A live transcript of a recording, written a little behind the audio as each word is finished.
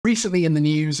Recently in the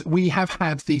news, we have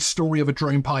had the story of a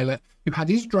drone pilot who had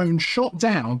his drone shot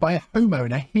down by a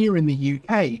homeowner here in the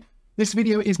UK. This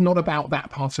video is not about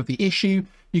that part of the issue.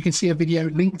 You can see a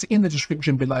video linked in the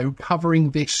description below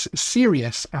covering this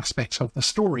serious aspect of the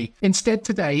story. Instead,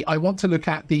 today, I want to look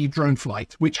at the drone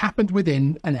flight, which happened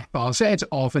within an FRZ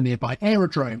of a nearby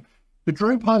aerodrome. The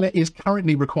drone pilot is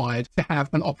currently required to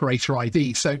have an operator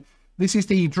ID. So this is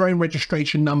the drone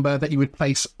registration number that you would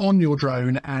place on your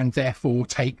drone and therefore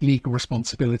take legal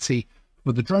responsibility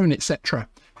for the drone, etc.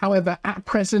 However, at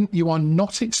present, you are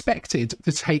not expected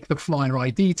to take the flyer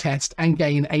ID test and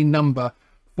gain a number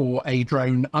for a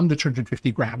drone under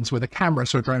 250 grams with a camera,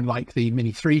 so a drone like the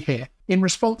Mini 3 here. In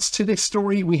response to this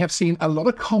story, we have seen a lot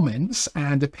of comments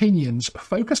and opinions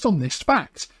focused on this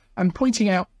fact and pointing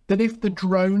out that if the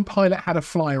drone pilot had a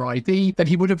flyer ID, then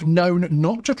he would have known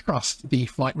not to trust the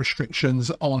flight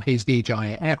restrictions on his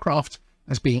DJI aircraft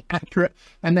as being accurate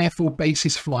and therefore base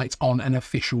his flight on an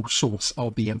official source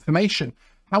of the information.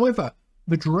 However,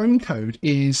 the Drone Code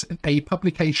is a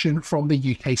publication from the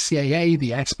UK CAA,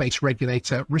 the airspace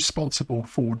regulator responsible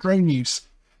for drone use.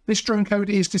 This drone code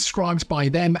is described by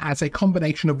them as a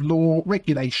combination of law,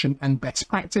 regulation and best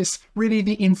practice, really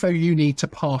the info you need to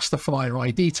pass the flyer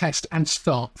ID test and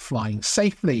start flying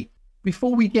safely.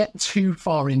 Before we get too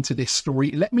far into this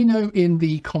story, let me know in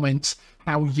the comments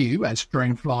how you, as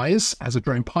drone flyers, as a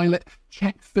drone pilot,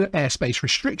 check for airspace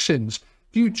restrictions.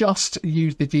 Do you just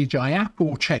use the DJI app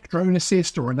or check Drone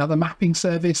Assist or another mapping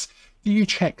service? Do you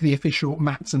check the official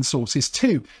maps and sources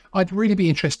too? I'd really be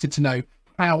interested to know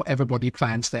how everybody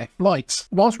plans their flights.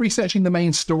 Whilst researching the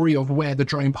main story of where the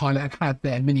drone pilot had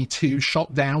their Mini 2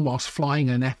 shot down whilst flying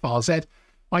an FRZ,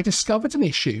 I discovered an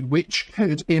issue which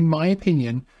could, in my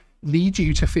opinion, lead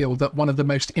you to feel that one of the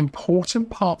most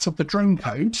important parts of the drone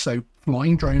code, so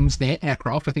flying drones near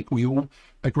aircraft, I think we all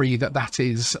agree that that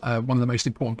is one of the most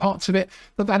important parts of it,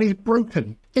 that is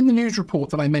broken. In the news report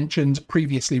that I mentioned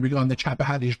previously regarding the chap who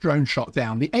had his drone shot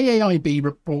down, the AAIB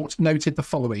report noted the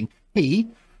following.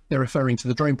 They're referring to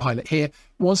the drone pilot here,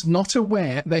 was not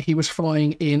aware that he was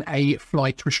flying in a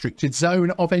flight restricted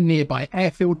zone of a nearby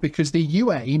airfield because the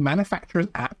UAE manufacturer's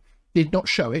app did not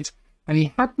show it and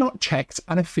he had not checked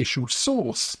an official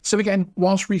source. So again,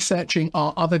 whilst researching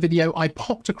our other video, I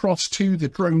popped across to the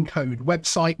Drone Code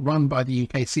website run by the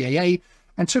UK CAA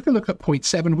and took a look at point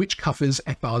 7, which covers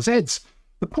FRZs.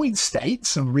 The point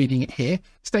states, I'm reading it here,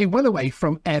 stay well away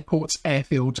from airports,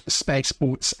 airfields,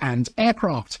 spaceports and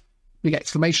aircraft. Big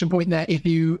exclamation point there. If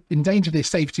you endanger the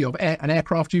safety of an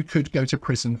aircraft, you could go to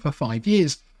prison for 5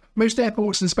 years. Most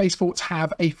airports and spaceports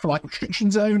have a flight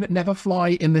restriction zone. Never fly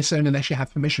in this zone unless you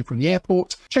have permission from the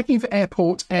airport. Checking for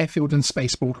airport, airfield and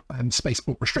spaceport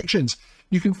restrictions.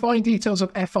 You can find details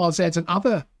of FRZs and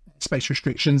other space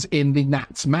restrictions in the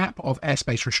NATS map of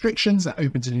airspace restrictions. That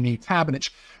opens in a new tab and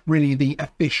it's really the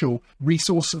official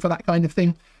resource for that kind of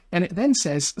thing. And it then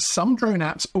says some drone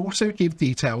apps also give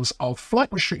details of flight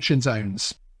restriction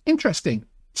zones. Interesting.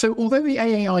 So although the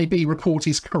AAIB report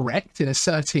is correct in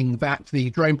asserting that the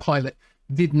drone pilot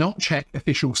did not check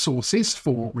official sources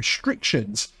for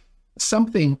restrictions,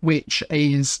 something which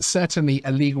is certainly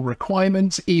a legal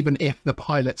requirement, even if the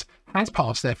pilot has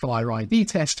passed their flyer ID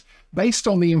test, based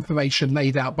on the information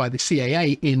laid out by the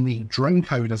CAA in the drone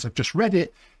code as I've just read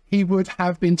it, he would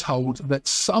have been told that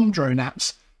some drone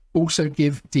apps also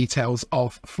give details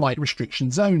of flight restriction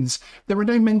zones. There are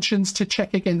no mentions to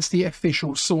check against the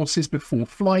official sources before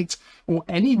flight or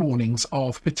any warnings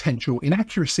of potential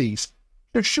inaccuracies.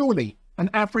 So surely an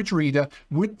average reader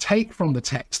would take from the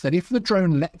text that if the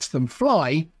drone lets them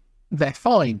fly, they're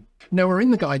fine. Nowhere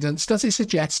in the guidance does it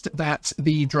suggest that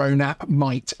the drone app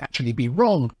might actually be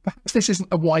wrong. Perhaps this isn't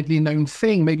a widely known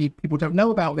thing. Maybe people don't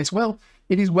know about this. Well,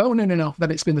 it is well known enough that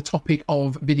it's been the topic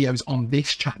of videos on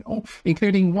this channel,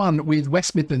 including one with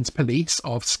West Midlands Police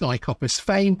of Skycopper's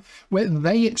fame, where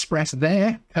they express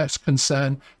their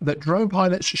concern that drone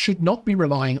pilots should not be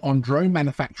relying on drone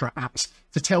manufacturer apps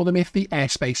to tell them if the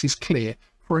airspace is clear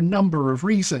for a number of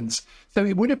reasons. So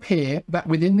it would appear that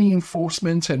within the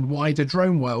enforcement and wider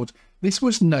drone world, this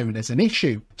was known as an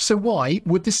issue. So why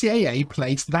would the CAA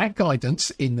place that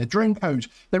guidance in the drone code?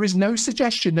 There is no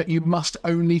suggestion that you must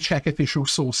only check official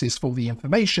sources for the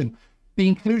information. The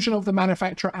inclusion of the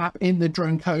manufacturer app in the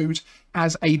drone code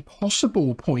as a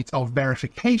possible point of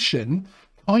verification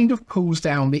kind of pulls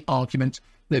down the argument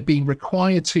that being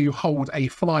required to hold a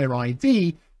flyer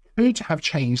ID could have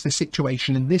changed the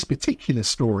situation in this particular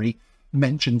story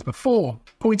mentioned before.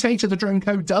 Point 8 of the drone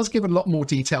code does give a lot more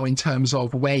detail in terms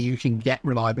of where you can get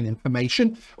reliable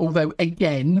information, although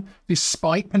again,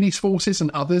 despite police forces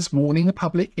and others warning the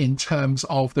public in terms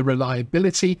of the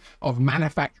reliability of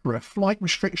manufacturer flight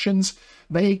restrictions,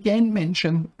 they again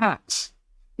mention that.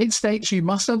 It states you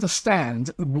must understand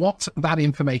what that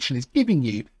information is giving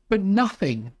you, but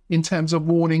nothing in terms of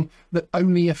warning that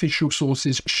only official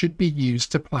sources should be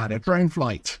used to plan a drone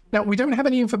flight. Now, we don't have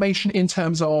any information in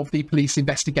terms of the police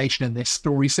investigation in this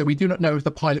story, so we do not know if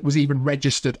the pilot was even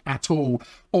registered at all,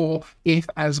 or if,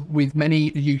 as with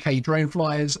many UK drone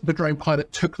flyers, the drone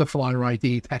pilot took the flyer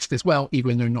ID test as well,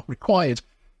 even though not required.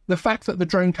 The fact that the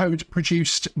drone code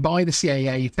produced by the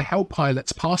CAA to help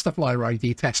pilots pass the flyer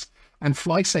ID test and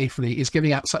fly safely is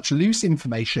giving out such loose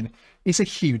information is a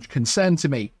huge concern to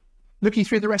me. Looking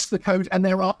through the rest of the code, and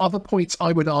there are other points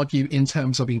I would argue in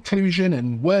terms of inclusion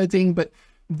and wording, but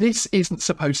this isn't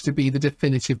supposed to be the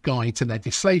definitive guide to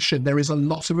legislation. There is a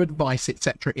lot of advice,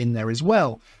 etc. in there as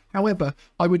well. However,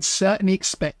 I would certainly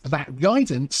expect that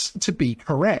guidance to be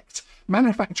correct.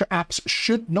 Manufacturer apps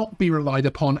should not be relied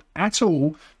upon at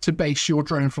all to base your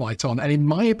drone flight on, and in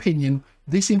my opinion,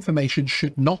 this information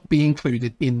should not be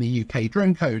included in the UK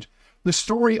drone code. The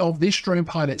story of this drone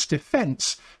pilot's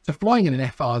defense to flying in an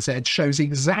FRZ shows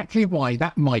exactly why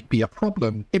that might be a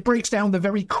problem. It breaks down the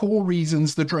very core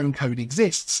reasons the drone code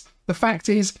exists. The fact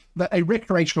is that a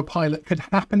recreational pilot could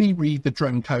happily read the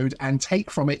drone code and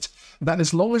take from it that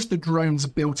as long as the drone's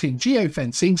built-in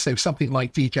geofencing, so something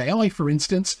like DJI for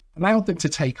instance, allowed them to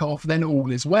take off, then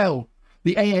all is well.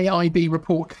 The AAIB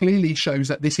report clearly shows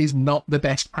that this is not the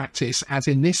best practice, as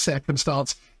in this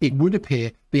circumstance, it would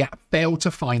appear the app failed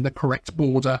to find the correct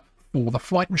border for the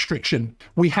flight restriction.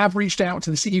 We have reached out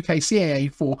to the UK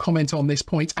CAA for comment on this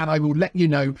point, and I will let you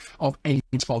know of any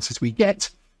responses we get.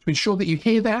 To ensure that you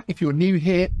hear that, if you're new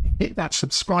here, hit that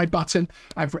subscribe button,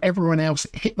 and for everyone else,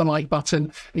 hit the like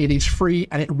button. It is free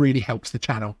and it really helps the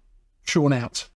channel. Sean out.